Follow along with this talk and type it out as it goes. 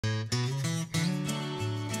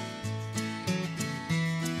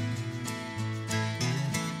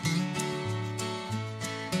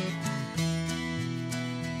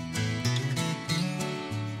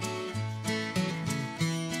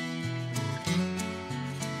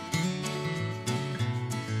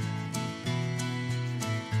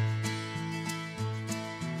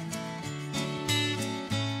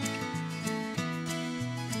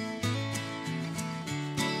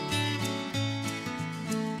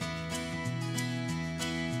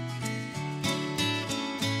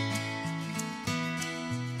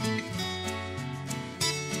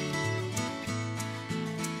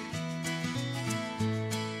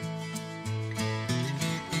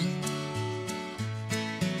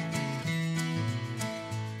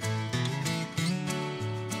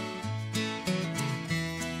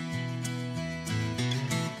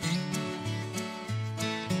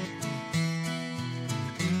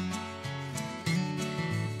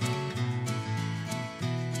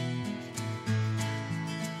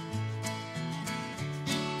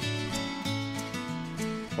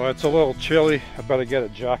Well, it's a little chilly. I better get a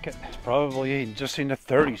jacket. It's probably just in the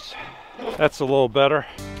 30s. That's a little better.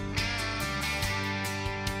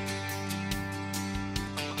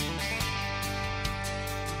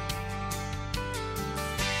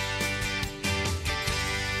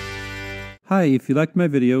 Hi, if you like my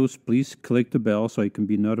videos, please click the bell so you can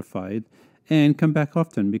be notified. And come back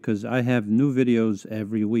often because I have new videos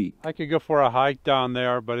every week. I could go for a hike down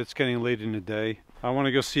there, but it's getting late in the day. I want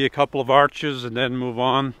to go see a couple of arches and then move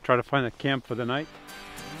on, try to find a camp for the night.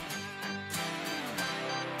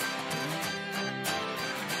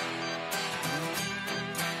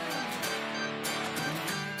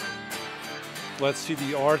 Let's see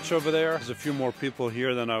the arch over there. There's a few more people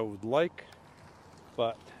here than I would like,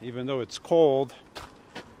 but even though it's cold,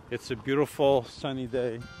 it's a beautiful sunny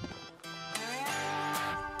day.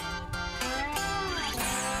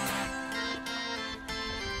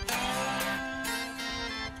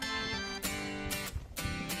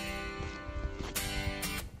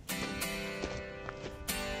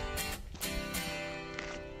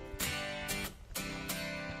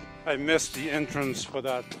 I missed the entrance for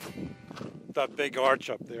that big arch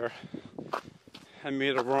up there. I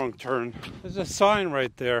made a wrong turn. There's a sign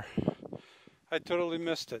right there. I totally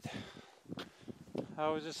missed it. I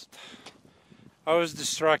was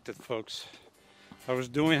distracted, folks. I was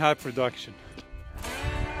doing high production.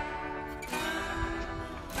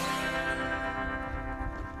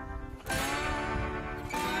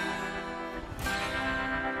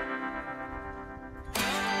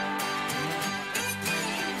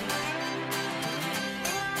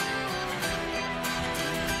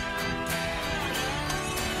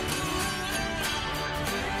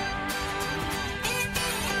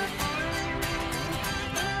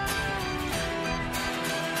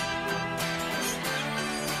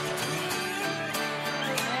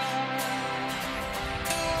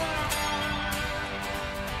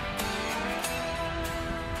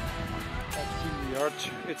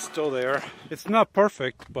 It's still there. It's not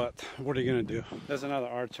perfect, but what are you gonna do? There's another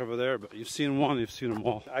arch over there, but you've seen one, you've seen them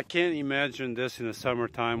all. I can't imagine this in the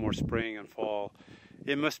summertime or spring and fall.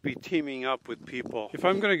 It must be teeming up with people. If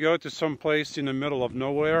I'm gonna go to some place in the middle of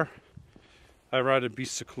nowhere, I'd rather be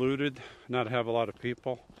secluded, not have a lot of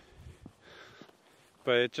people.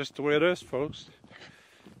 But it's just the way it is, folks.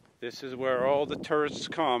 This is where all the tourists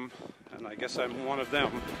come, and I guess I'm one of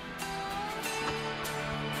them.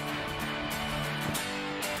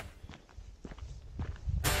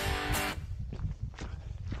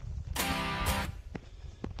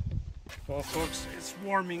 Well, folks, it's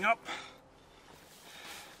warming up.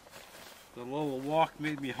 The little walk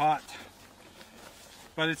made me hot,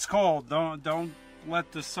 but it's cold. Don't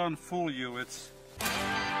let the sun fool you. I'm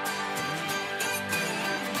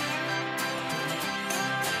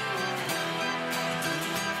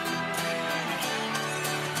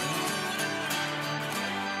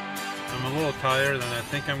a little tired, and I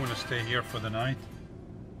think I'm going to stay here for the night.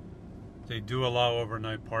 They do allow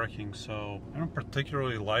overnight parking, so I don't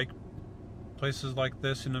particularly like places like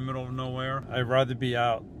this in the middle of nowhere. I'd rather be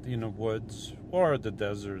out in the woods or the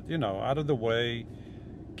desert, you know, out of the way,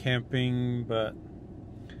 camping, but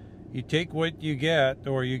you take what you get,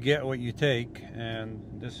 or you get what you take,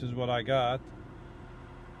 and this is what I got.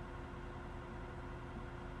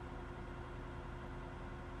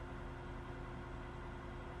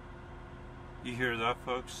 You hear that,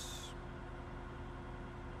 folks?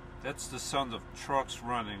 That's the sound of trucks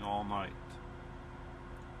running all night.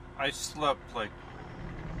 I slept like...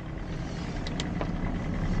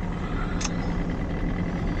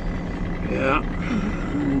 Yeah,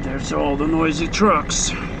 there's all the noisy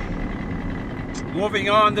trucks.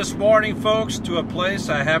 Moving on this morning, folks, to a place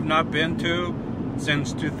I have not been to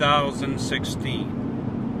since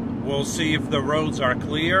 2016. We'll see if the roads are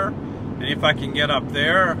clear and if I can get up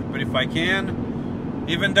there. But if I can,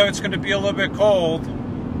 even though it's going to be a little bit cold,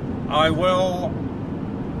 I will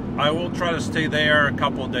try to stay there a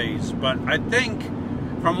couple of days. But I think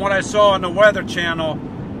from what I saw on the Weather Channel,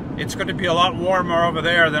 it's going to be a lot warmer over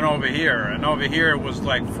there than over here. And over here it was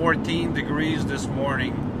like 14 degrees this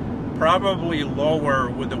morning, probably lower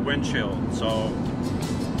with the wind chill. So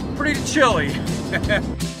pretty chilly.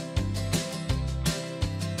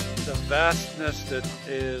 The vastness that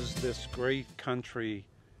is this great country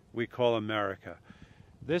we call America.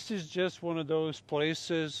 This is just one of those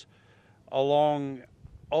places along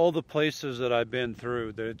all the places that I've been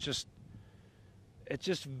through. That it's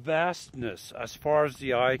just vastness as far as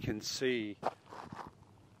the eye can see.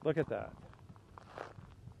 Look at that.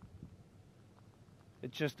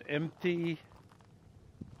 It's just empty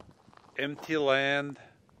land,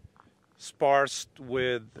 sparse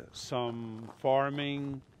with some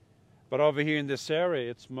farming, But over here in this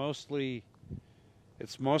area, it's mostly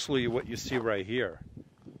what you see right here.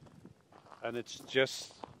 And it's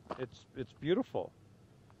just, it's beautiful.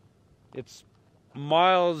 It's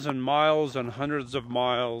miles and miles and hundreds of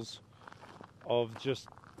miles of just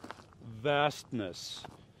vastness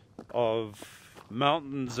of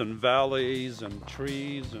mountains and valleys and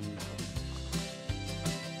trees and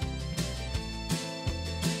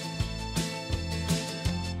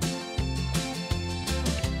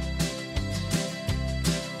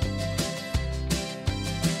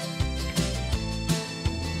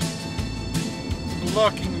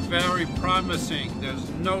looking very promising. There's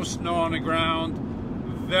no snow on the ground,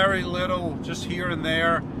 very little, just here and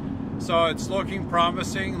there. So it's looking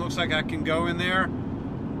promising. Looks like I can go in there.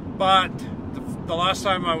 But the last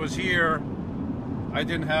time I was here, I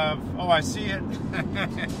didn't have, oh, I see it.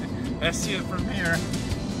 I see it from here.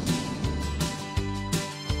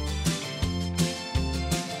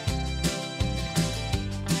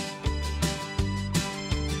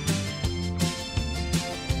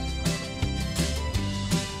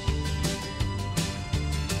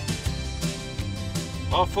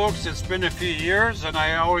 Well, folks, it's been a few years, and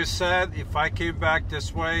I always said if I came back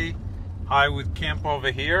this way, I would camp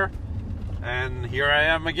over here. And here I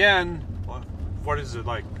am again. What is it,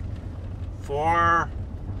 like four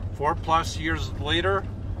plus years later?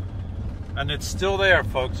 And it's still there,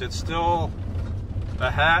 folks. It's still,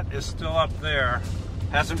 the hat is still up there.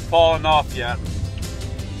 Hasn't fallen off yet.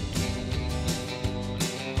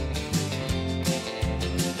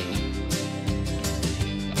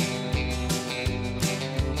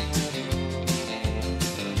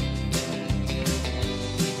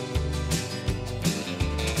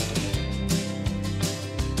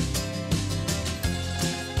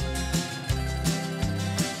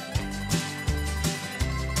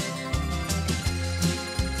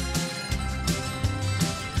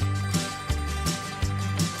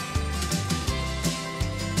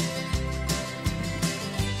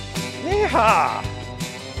 Yeehaw!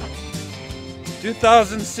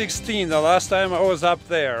 2016, the last time I was up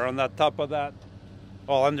there on the top of that,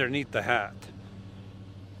 well, underneath the hat.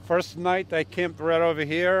 First night I camped right over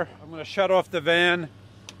here. I'm going to shut off the van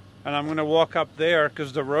and I'm going to walk up there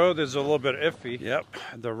because the road is a little bit iffy. Yep,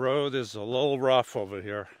 the road is a little rough over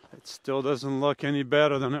here. It still doesn't look any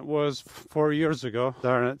better than it was 4 years ago.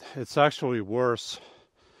 Darn it, it's actually worse.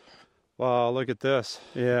 Wow, look at this.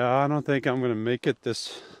 Yeah, I don't think I'm going to make it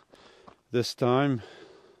this time.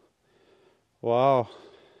 Wow.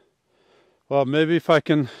 Well, maybe if I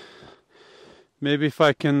can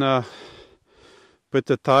put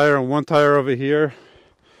the tire on one tire over here,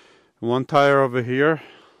 one tire over here,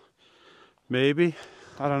 maybe.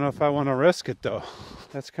 I don't know if I want to risk it though.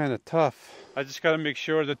 That's kind of tough. I just got to make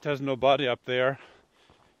sure that there's nobody up there.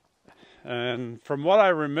 And from what I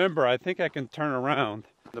remember, I think I can turn around.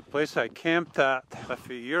 The place I camped at a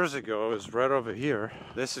few years ago is right over here.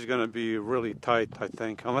 This is going to be really tight, I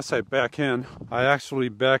think, unless I back in. I actually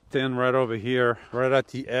backed in right over here, right at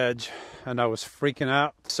the edge, and I was freaking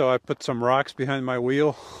out. So I put some rocks behind my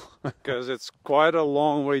wheel because it's quite a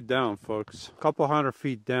long way down, folks. A couple 100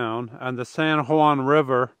 feet down, and the San Juan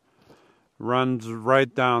River runs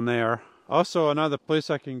right down there. Also, another place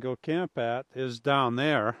I can go camp at is down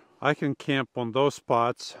there. I can camp on those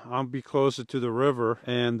spots. I'll be closer to the river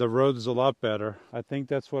and the road is a lot better. I think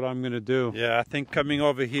that's what I'm gonna do. Yeah, I think coming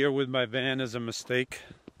over here with my van is a mistake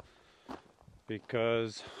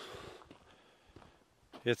because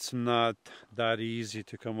it's not that easy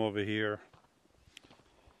to come over here.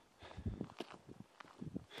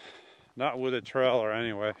 Not with a trailer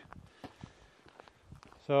anyway.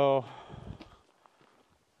 So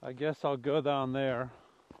I guess I'll go down there.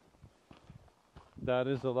 That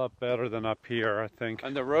is a lot better than up here, I think.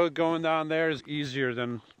 And the road going down there is easier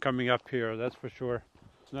than coming up here, that's for sure.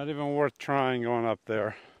 It's not even worth trying going up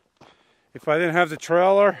there. If I didn't have the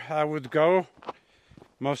trailer, I would go,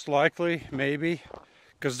 most likely, maybe,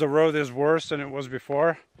 because the road is worse than it was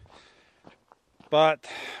before. But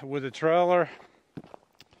with the trailer,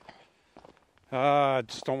 I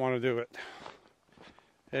just don't want to do it.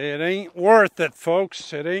 It ain't worth it,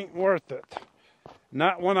 folks. It ain't worth it.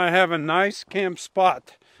 Not when I have a nice camp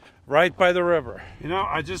spot right by the river. You know,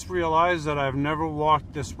 I just realized that I've never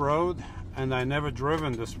walked this road and I never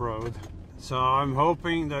driven this road. So I'm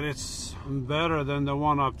hoping that it's better than the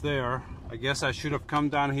one up there. I guess I should have come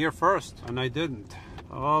down here first and I didn't.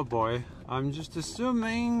 Oh boy. I'm just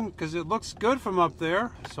assuming because it looks good from up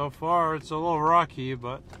there. So far it's a little rocky,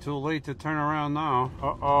 but too late to turn around now.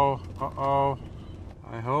 Uh-oh, uh-oh.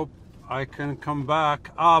 I hope I can come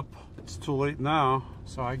back up. It's too late now.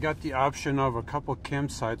 So I got the option of a couple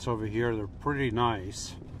campsites over here. They're pretty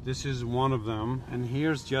nice. This is one of them, and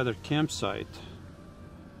here's the other campsite.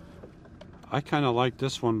 I kind of like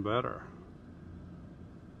this one better.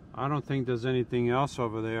 I don't think there's anything else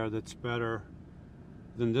over there that's better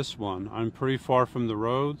than this one. I'm pretty far from the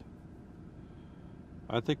road.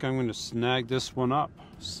 I think I'm going to snag this one up.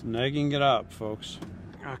 Snagging it up, folks.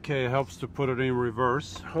 Okay, it helps to put it in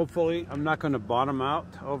reverse. Hopefully, I'm not going to bottom out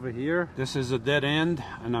over here. This is a dead end,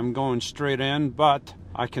 and I'm going straight in, but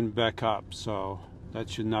I can back up, so that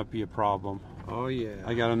should not be a problem. Oh yeah.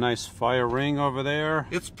 I got a nice fire ring over there.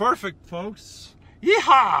 It's perfect, folks.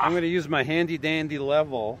 Yeehaw! I'm going to use my handy dandy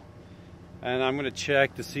level, and I'm going to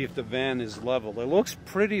check to see if the van is leveled. It looks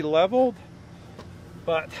pretty leveled,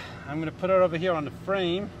 but I'm going to put it over here on the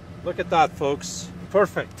frame. Look at that, folks.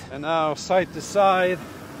 Perfect. And now side to side.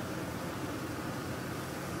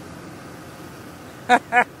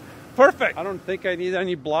 Perfect. I don't think I need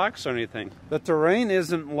any blocks or anything. The terrain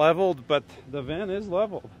isn't leveled, but the van is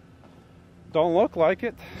leveled. Don't look like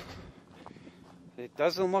it. It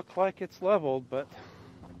doesn't look like it's leveled, but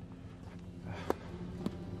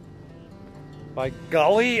by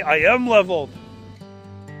golly, I am leveled.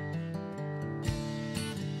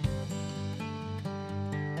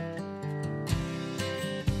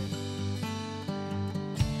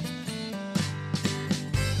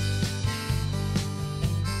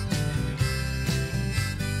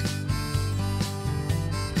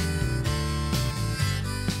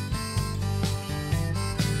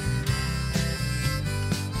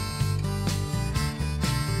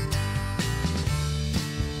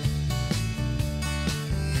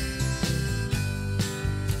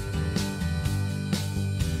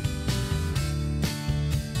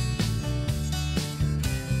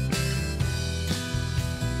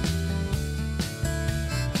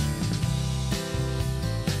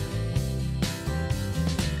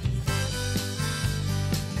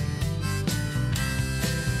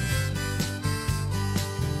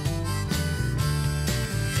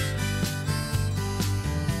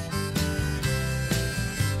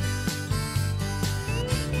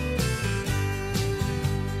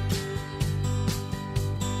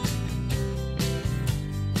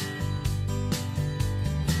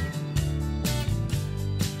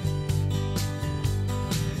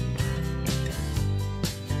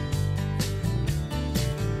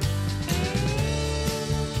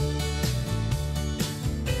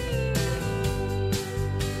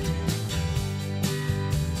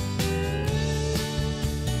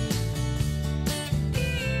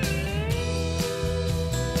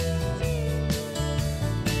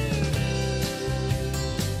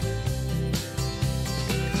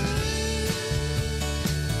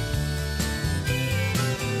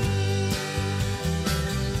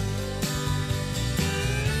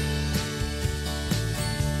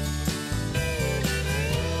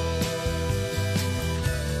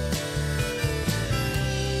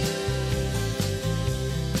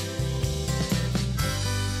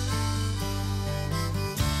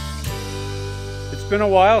 It's been a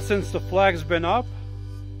while since the flag's been up,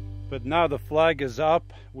 but now the flag is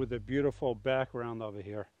up with a beautiful background over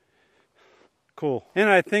here. Cool. And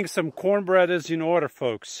I think some cornbread is in order,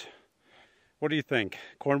 folks. What do you think?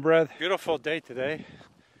 Cornbread? Beautiful day today.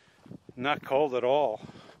 Not cold at all.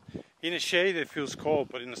 In the shade it feels cold,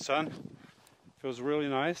 but in the sun it feels really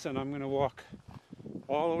nice. And I'm going to walk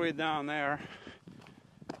all the way down there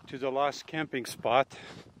to the last camping spot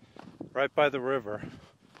right by the river.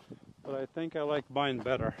 But I think I like mine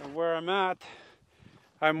better. And where I'm at,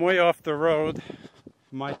 I'm way off the road.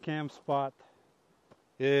 My camp spot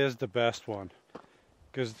is the best one.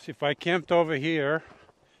 Because if I camped over here,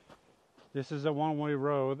 this is a one-way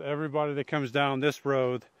road. Everybody that comes down this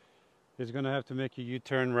road is going to have to make a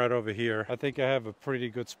U-turn right over here. I think I have a pretty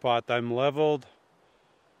good spot. I'm leveled.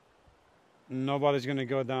 Nobody's going to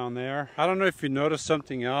go down there. I don't know if you noticed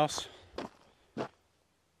something else.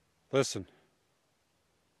 Listen.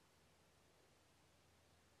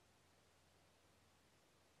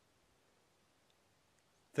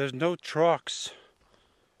 There's no trucks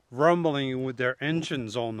rumbling with their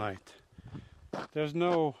engines all night. There's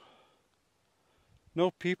no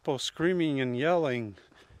people screaming and yelling.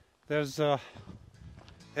 There's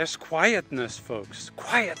quietness, folks.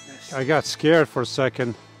 Quietness. I got scared for a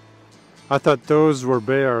second. I thought those were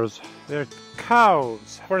bears. They're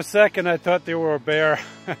cows. For a second I thought they were a bear.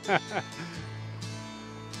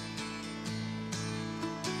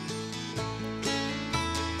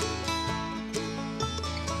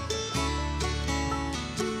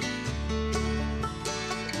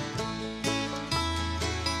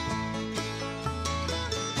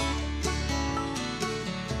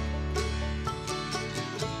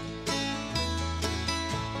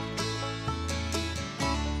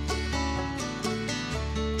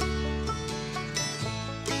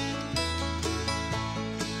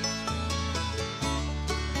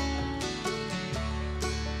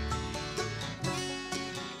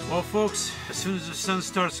 Well, folks, as soon as the sun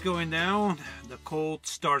starts going down, the cold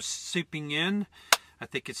starts seeping in. I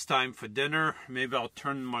think it's time for dinner. Maybe I'll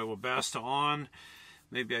turn my Webasto on.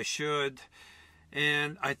 Maybe I should.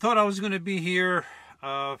 And I thought I was going to be here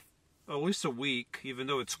at least a week, even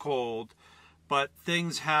though it's cold. But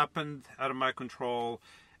things happened out of my control,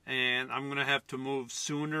 and I'm going to have to move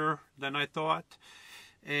sooner than I thought.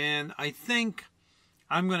 And I think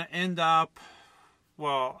I'm going to end up,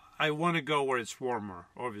 well, I want to go where it's warmer,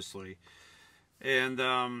 obviously. And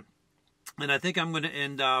I think I'm going to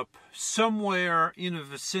end up somewhere in the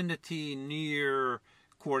vicinity near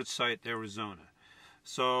Quartzsite, Arizona.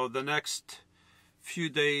 So the next few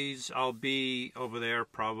days I'll be over there,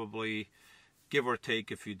 probably, give or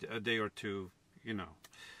take a day or two, you know.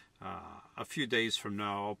 A few days from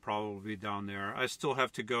now I'll probably be down there. I still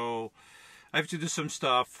have to go, I have to do some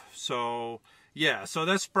stuff. So yeah, so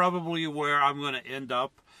that's probably where I'm going to end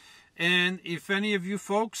up. And if any of you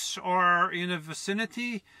folks are in the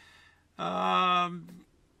vicinity, and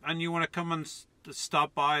you want to come and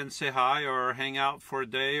stop by and say hi or hang out for a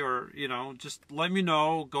day, or, you know, just let me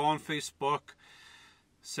know. Go on Facebook,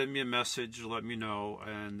 send me a message, let me know,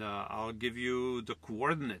 and I'll give you the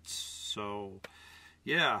coordinates. So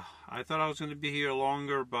yeah, I thought I was going to be here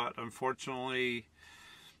longer, but unfortunately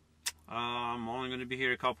I'm only going to be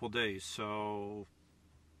here a couple days. So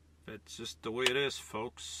it's just the way it is,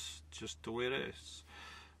 folks. Just the way it is.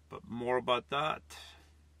 But more about that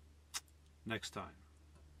next time.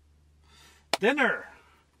 Dinner!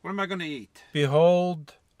 What am I going to eat?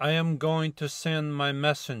 Behold, I am going to send my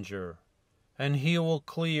messenger, and he will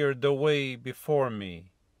clear the way before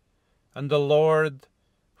me. And the Lord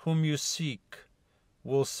whom you seek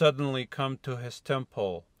will suddenly come to his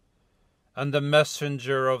temple. And the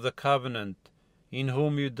messenger of the covenant in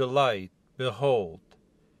whom you delight, behold,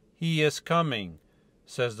 he is coming,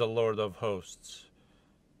 says the Lord of hosts.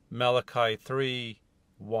 Malachi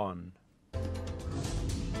 3:1.